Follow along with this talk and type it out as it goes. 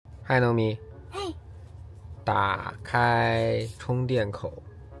嗨，农民。嘿，打开充电口。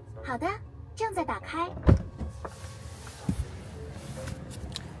好的，正在打开。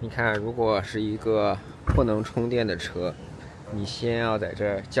你看，如果是一个不能充电的车，你先要在这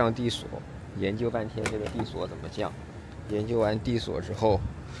儿降地锁，研究半天这个地锁怎么降。研究完地锁之后，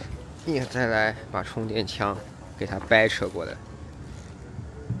你再来把充电枪给它掰扯过来。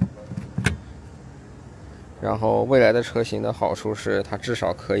然后未来的车型的好处是，它至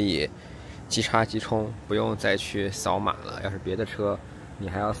少可以即插即充，不用再去扫码了。要是别的车，你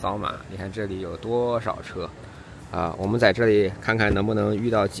还要扫码。你看这里有多少车啊？我们在这里看看能不能遇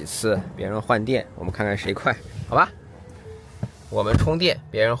到几次别人换电，我们看看谁快，好吧？我们充电，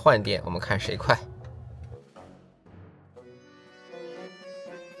别人换电，我们看谁快。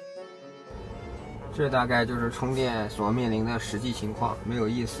这大概就是充电所面临的实际情况，没有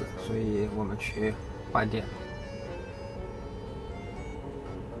意思，所以我们去换电。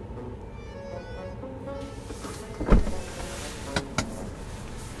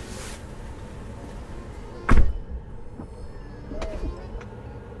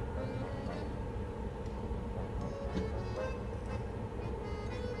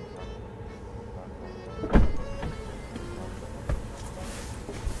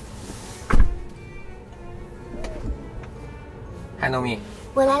嗨，农民，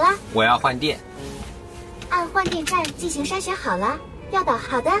我来啦！我要换电。按换电站进行筛选好了，要导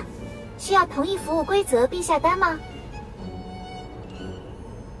好的。需要同意服务规则并下单吗？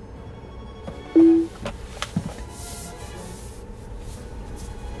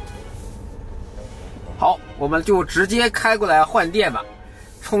好，我们就直接开过来换电吧。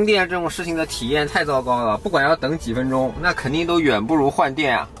充电这种事情的体验太糟糕了，不管要等几分钟，那肯定都远不如换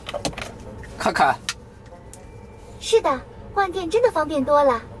电啊。看看。是的，换电真的方便多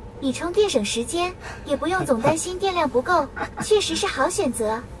了，比充电省时间，也不用总担心电量不够，确实是好选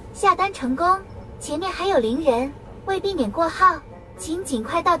择。下单成功，前面还有0人，为避免过号，请尽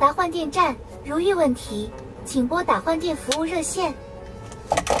快到达换电站。如遇问题，请拨打换电服务热线。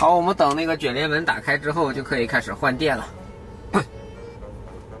好，我们等那个卷帘门打开之后，就可以开始换电了。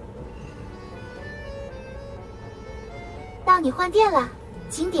到你换电了，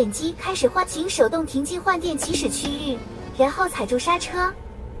请点击开始换，请手动停进换电起始区域，然后踩住刹车，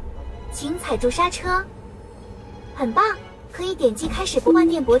请踩住刹车。很棒，可以点击开始换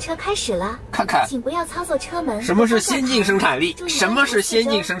电，泊车开始了。看看，请不要操作车门。什么是先进生产力？什么是先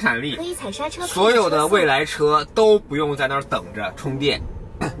进生产力？可以踩刹车。所有的未来车都不用在那儿等着充电，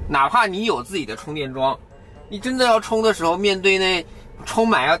哪怕你有自己的充电桩，你真的要充的时候，面对那充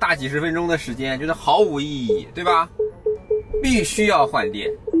满要大几十分钟的时间，觉得毫无意义，对吧？必须要换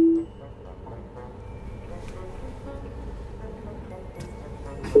电。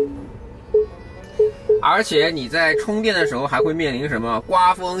而且你在充电的时候还会面临什么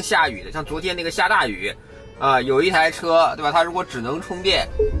刮风下雨的，像昨天那个下大雨啊，有一台车，对吧？它如果只能充电，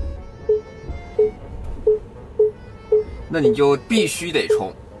那你就必须得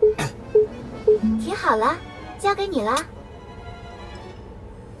充。停好了，交给你了。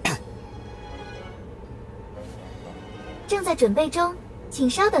正在准备中，请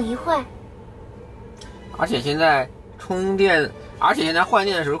稍等一会儿。而且现在充电，而且现在换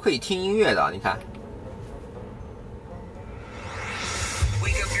电的时候可以听音乐的，你看，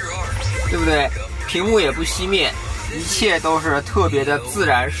对不对？屏幕也不熄灭，一切都是特别的自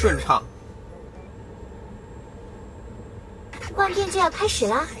然顺畅。换电就要开始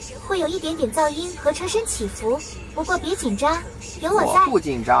了，会有一点点噪音和车身起伏，不过别紧张，有我在。我不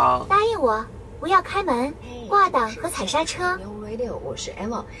紧张。答应我，不要开门、挂档和踩刹车。我是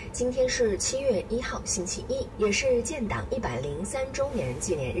Emma， 今天是7月1号，星期一，也是建党103周年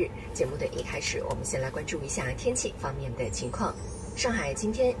纪念日。节目的一开始，我们先来关注一下天气方面的情况。上海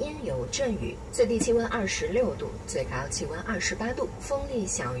今天阴有阵雨，最低气温26度，最高气温28度，风力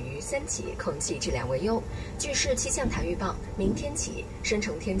小于3级，空气质量为优。据市气象台预报，明天起深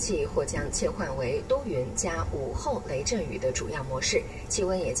成天气或将切换为多云加午后雷阵雨的主要模式，气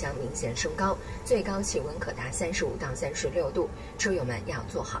温也将明显升高，最高气温可达35到36度，车友们要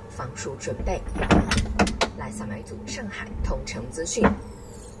做好防暑准备。来扫描一组上海同城资讯。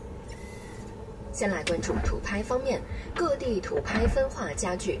先来关注土拍方面，各地土拍分化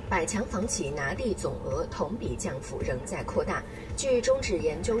加剧，百强房企拿地总额同比降幅仍在扩大。据中指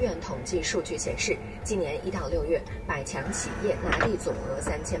研究院统计数据显示，今年1到6月，百强企业拿地总额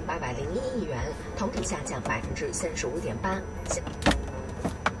3801亿元，同比下降35.8%。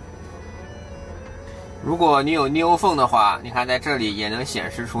如果你有 New Phone 的话，你看在这里也能显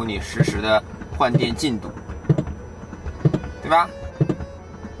示出你实时的换电进度，对吧？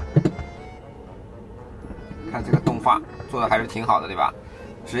看这个动画做的还是挺好的，对吧？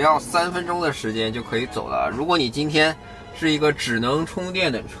只要3分钟的时间就可以走了。如果你今天是一个只能充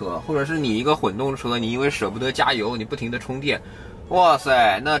电的车，或者是你一个混动车，你因为舍不得加油，你不停的充电，哇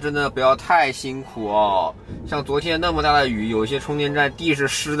塞，那真的不要太辛苦哦。像昨天那么大的雨，有些充电站地是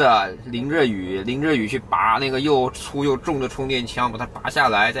湿的，淋着雨去拔那个又粗又重的充电枪，把它拔下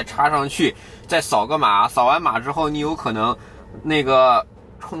来，再插上去，再扫个码，扫完码之后，你有可能那个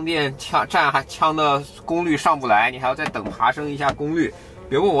充电枪的功率上不来，你还要再等爬升一下功率。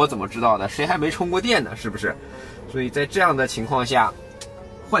别问我怎么知道的，谁还没充过电呢，是不是？所以在这样的情况下，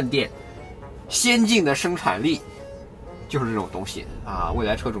换电，先进的生产力就是这种东西啊！未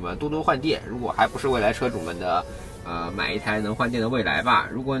来车主们多多换电，如果还不是未来车主们的，买一台能换电的蔚来吧。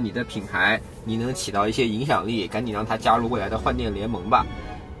如果你的品牌你能起到一些影响力，赶紧让它加入未来的换电联盟吧。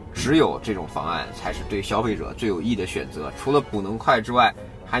只有这种方案才是对消费者最有益的选择。除了补能快之外，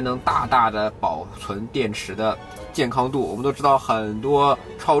还能大大的保存电池的健康度。我们都知道很多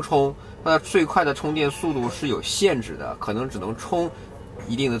超充，它的最快的充电速度是有限制的，可能只能充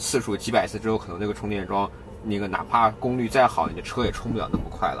一定的次数，几百次之后，可能这个充电桩那个哪怕功率再好，你的车也充不了那么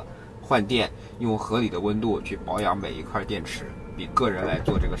快了。换电用合理的温度去保养每一块电池，比个人来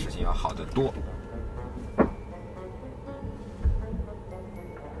做这个事情要好得多。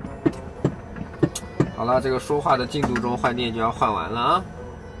好了，这个说话的进度中，换电就要换完了啊。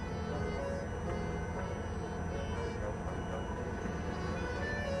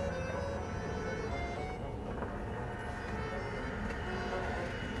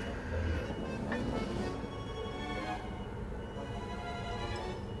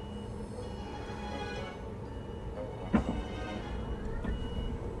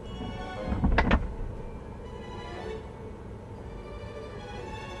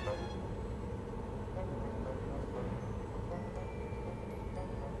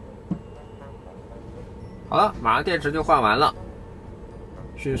好了，马上电池就换完了，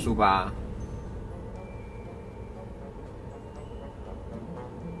迅速吧。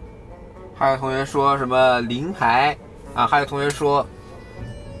还有同学说什么临牌啊？还有同学说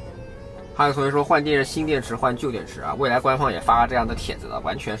换电是新电池换旧电池啊！未来官方也发了这样的帖子了，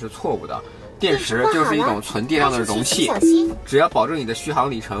完全是错误的。电池就是一种存电量的容器，只要保证你的续航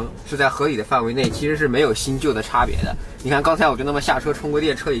里程是在合理的范围内，其实是没有新旧的差别的。你看刚才我就那么下车充过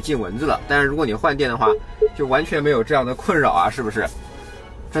电，车里进蚊子了，但是如果你换电的话，就完全没有这样的困扰啊，是不是？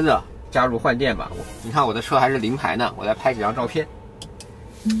真的加入换电吧！你看我的车还是临牌呢，我来拍几张照片。